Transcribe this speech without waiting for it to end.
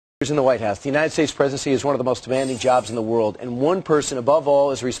In the White House, the United States presidency is one of the most demanding jobs in the world, and one person above all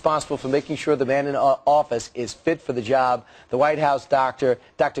is responsible for making sure the man in office is fit for the job. The White House doctor,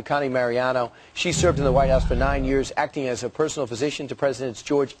 Dr. Connie Mariano. She served in the White House for 9 years, acting as a personal physician to Presidents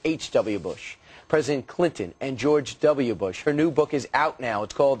George H.W. Bush, President Clinton, and George W. Bush. Her new book is out now.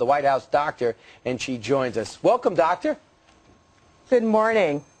 It's called The White House Doctor, and she joins us. Welcome, Doctor. Good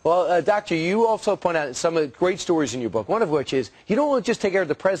morning. Well, Doctor, you also point out some of the great stories in your book, one of which is you don't want to just take care of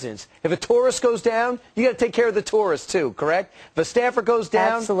the presidents. If a tourist goes down, you got to take care of the tourist, too, correct? If a staffer goes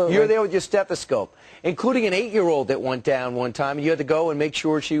down, Absolutely. You're there with your stethoscope, including an 8-year-old that went down one time, and you had to go and make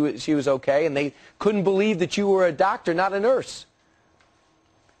sure she was okay, and they couldn't believe that you were a doctor, not a nurse.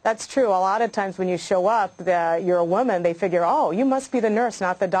 That's true. A lot of times when you show up, you're a woman, they figure, oh, you must be the nurse,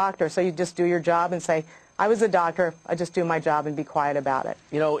 not the doctor. So you just do your job and say, I was a doctor, I just do my job and be quiet about it.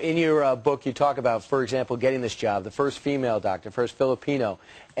 You know, in your book, you talk about, for example, getting this job, the first female doctor, first Filipino,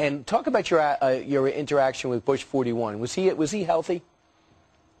 and talk about your interaction with Bush 41. Was he healthy?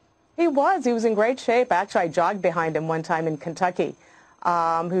 He was in great shape. Actually, I jogged behind him one time in Kentucky. He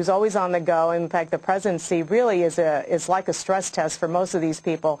was always on the go. In fact, the presidency really is like a stress test for most of these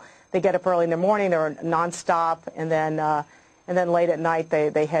people. They get up early in the morning, they're nonstop, and then late at night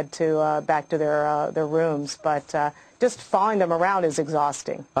they head to back to their rooms. But just following them around is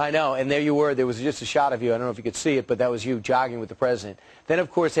exhausting. I know, and there you were. There was just a shot of you. I don't know if you could see it, but that was you jogging with the president. Then,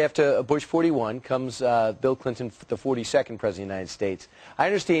 of course, after Bush 41 comes Bill Clinton, the 42nd president of the United States. I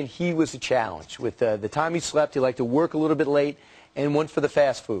understand he was a challenge. With the time he slept, he liked to work a little bit late and went for the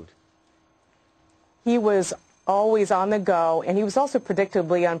fast food. He was always on the go, and he was also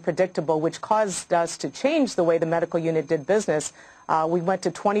predictably unpredictable, which caused us to change the way the medical unit did business. We went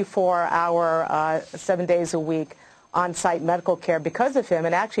to 24-hour, 7 days a week on-site medical care because of him,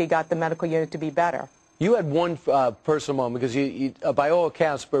 and actually got the medical unit to be better. You had one personal moment, because by all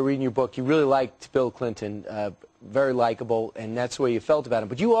accounts, by reading your book, you really liked Bill Clinton, very likable, and that's the way you felt about him.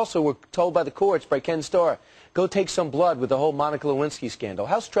 But you also were told by the courts, by Ken Starr, go take some blood with the whole Monica Lewinsky scandal.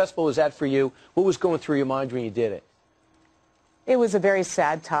 How stressful was that for you? What was going through your mind when you did it? It was a very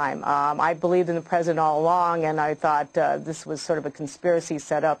sad time. I believed in the president all along, and I thought this was sort of a conspiracy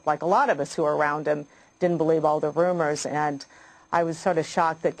set up, like a lot of us who were around him didn't believe all the rumors. And I was sort of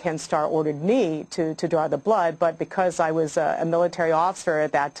shocked that Ken Starr ordered me to draw the blood, but because I was a military officer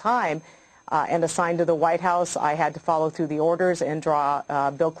at that time and assigned to the White House, I had to follow through the orders and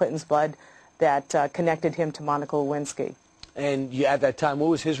draw Bill Clinton's blood that connected him to Monica Lewinsky. And at that time, what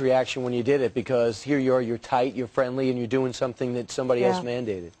was his reaction when you did it? Because here you are, you're tight, you're friendly, and you're doing something that somebody else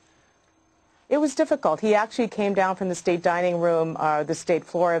mandated. It was difficult. He actually came down from the state dining room, the state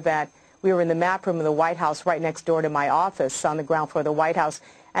floor event. We were in the map room of the White House right next door to my office on the ground floor of the White House.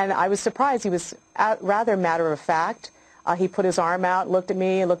 And I was surprised. He was rather matter of fact. He put his arm out, looked at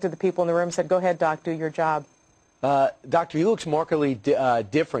me, looked at the people in the room, and said, go ahead, Doc, do your job. Doctor, he looks markedly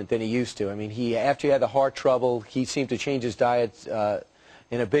different than he used to. I mean, after he had the heart trouble, he seemed to change his diet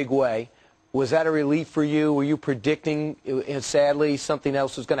in a big way. Was that a relief for you? Were you predicting, sadly, something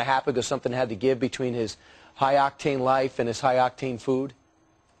else was going to happen because something had to give between his high-octane life and his high-octane food?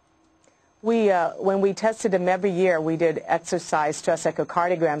 When we tested him every year, we did exercise stress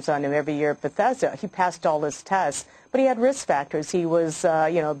echocardiograms on him every year at Bethesda. He passed all his tests, but he had risk factors. He was,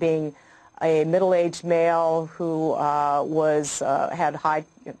 being a middle-aged male who had high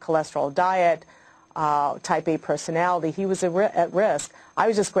cholesterol diet, type A personality. He was at risk. I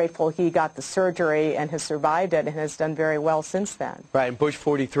was just grateful he got the surgery and has survived it and has done very well since then. Right, and Bush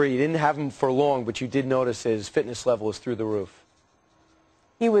 43, you didn't have him for long, but you did notice his fitness level was through the roof.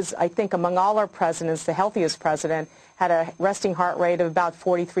 He was, I think, among all our presidents, the healthiest president, had a resting heart rate of about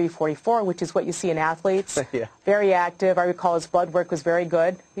 43, 44, which is what you see in athletes. Yeah. Very active. I recall his blood work was very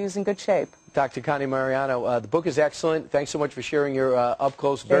good. He was in good shape. Dr. Connie Mariano, the book is excellent. Thanks so much for sharing your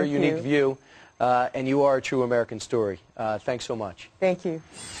up-close, very unique view. And you are a true American story. Thanks so much. Thank you.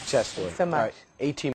 Success story. So much. All right, 18